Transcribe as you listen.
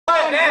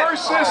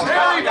versus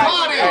Harry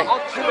Potty.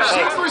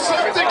 Super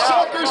Septic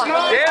Suckers 9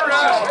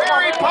 versus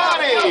Harry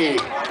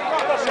Potty.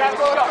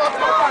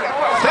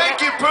 Thank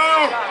you,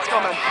 Pooh.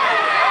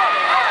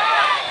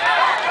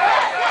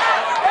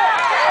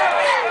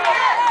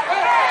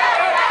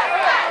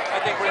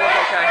 I think we look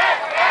okay.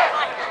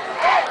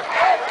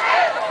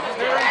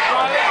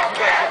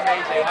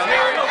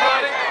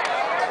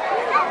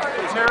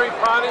 Is Harry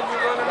Potty you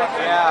running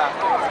again? Yeah.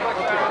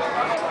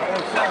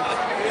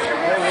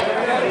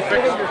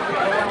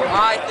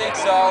 I think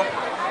so.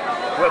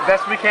 Well,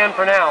 best we can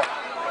for now.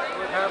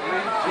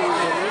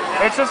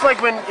 It's just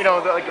like when, you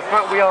know, like the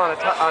front wheel on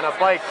a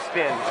bike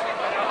spins.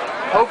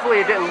 Hopefully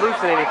it didn't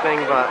loosen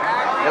anything, but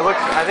it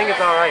looks, I think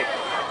it's all right.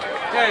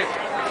 Okay,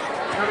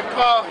 got a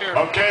call here.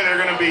 Okay, they're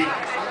going to be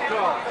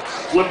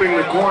flipping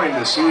the coin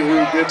to see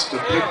who gets to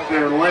pick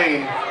their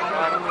lane.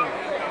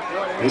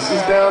 This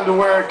is down to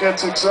where it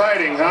gets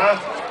exciting, huh?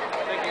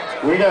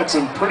 We got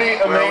some pretty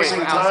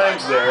amazing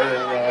times there.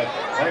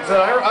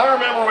 I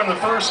remember when the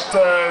first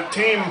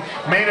team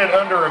made it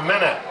under a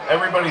minute.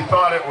 Everybody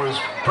thought it was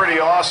pretty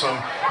awesome.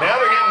 Now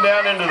they're getting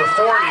down into the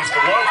 40s,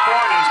 the low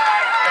 40s.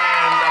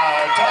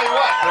 And tell you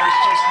what, there's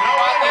just no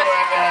end to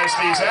it as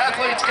these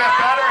athletes get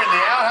better and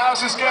the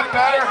outhouses get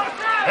better.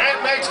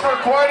 It makes for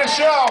quite a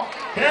show.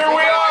 Here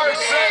we are,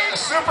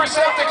 Super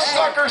Septic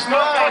Suckers 9,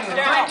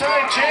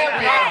 three-time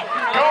champion,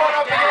 going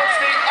up against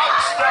the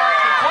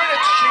upstart, the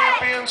Quidditch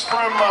champions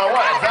from,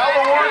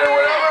 Valaward or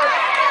whatever?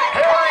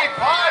 Harry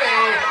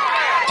Potty.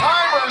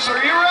 Timers, are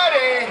you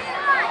ready?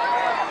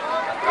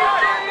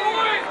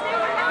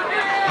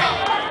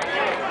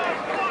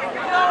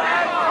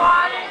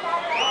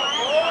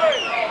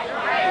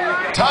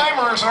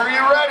 Timers, are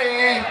you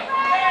ready?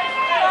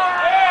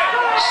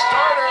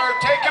 Starter,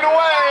 take it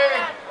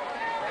away.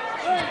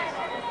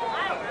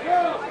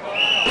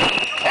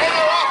 And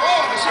they're off.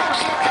 Oh, the Super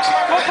Septic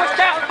Suckers. Don't push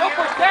down! Don't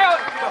push down!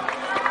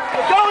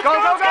 Go, go,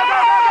 go, go,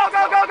 go, go,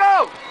 go, go, go!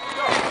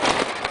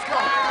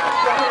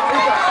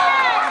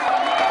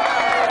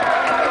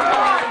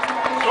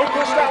 Don't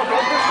push down,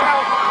 don't push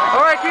down.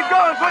 All right, keep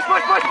going. Push,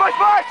 push, push, push,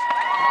 push!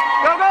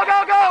 Go, go,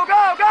 go, go,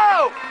 go,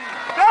 go!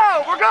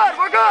 Go! We're good,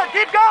 we're good!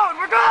 Keep going,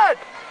 we're good!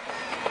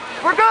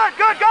 We're good,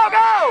 good, go,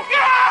 go!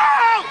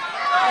 Go!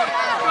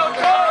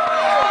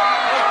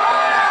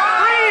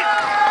 Freeze!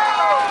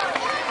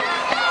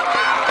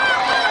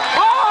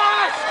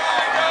 Push!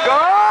 Go!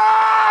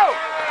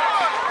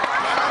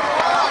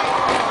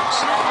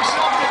 Super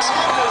Septic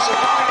Suckers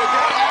are going to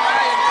get out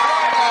in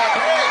front of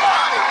Harry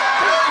Potty.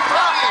 Harry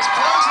Potty is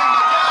closing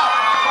the gap,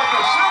 but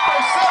the Super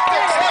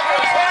Septic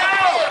Suckers head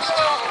first.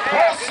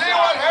 We'll see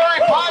what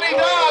Harry Potty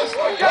does.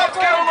 Let's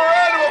give him a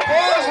round of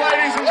applause,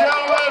 ladies and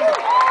gentlemen.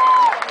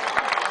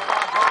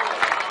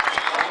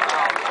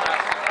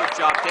 Good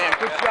job, Dan.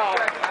 Good job.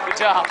 Good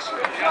job.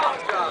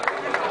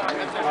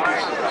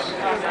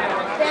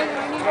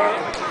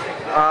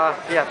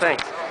 Yeah,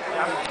 thanks.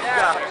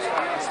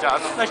 Nice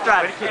job. Nice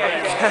drive.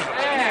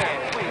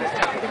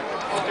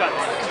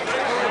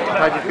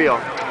 How'd you feel?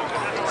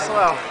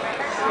 Slow.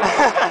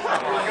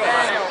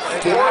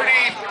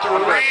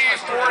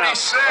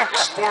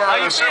 43-46 for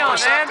the Super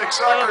Septic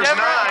Suckers 9.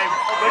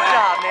 Good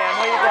job, man.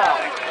 Way to go.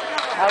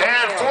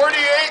 And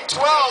 48-12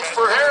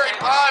 for Harry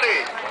Potty.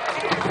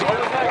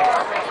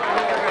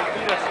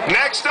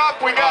 Next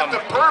up, we got the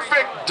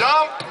Perfect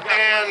Dump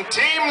and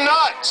Team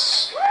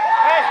Nuts.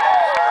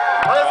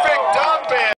 Perfect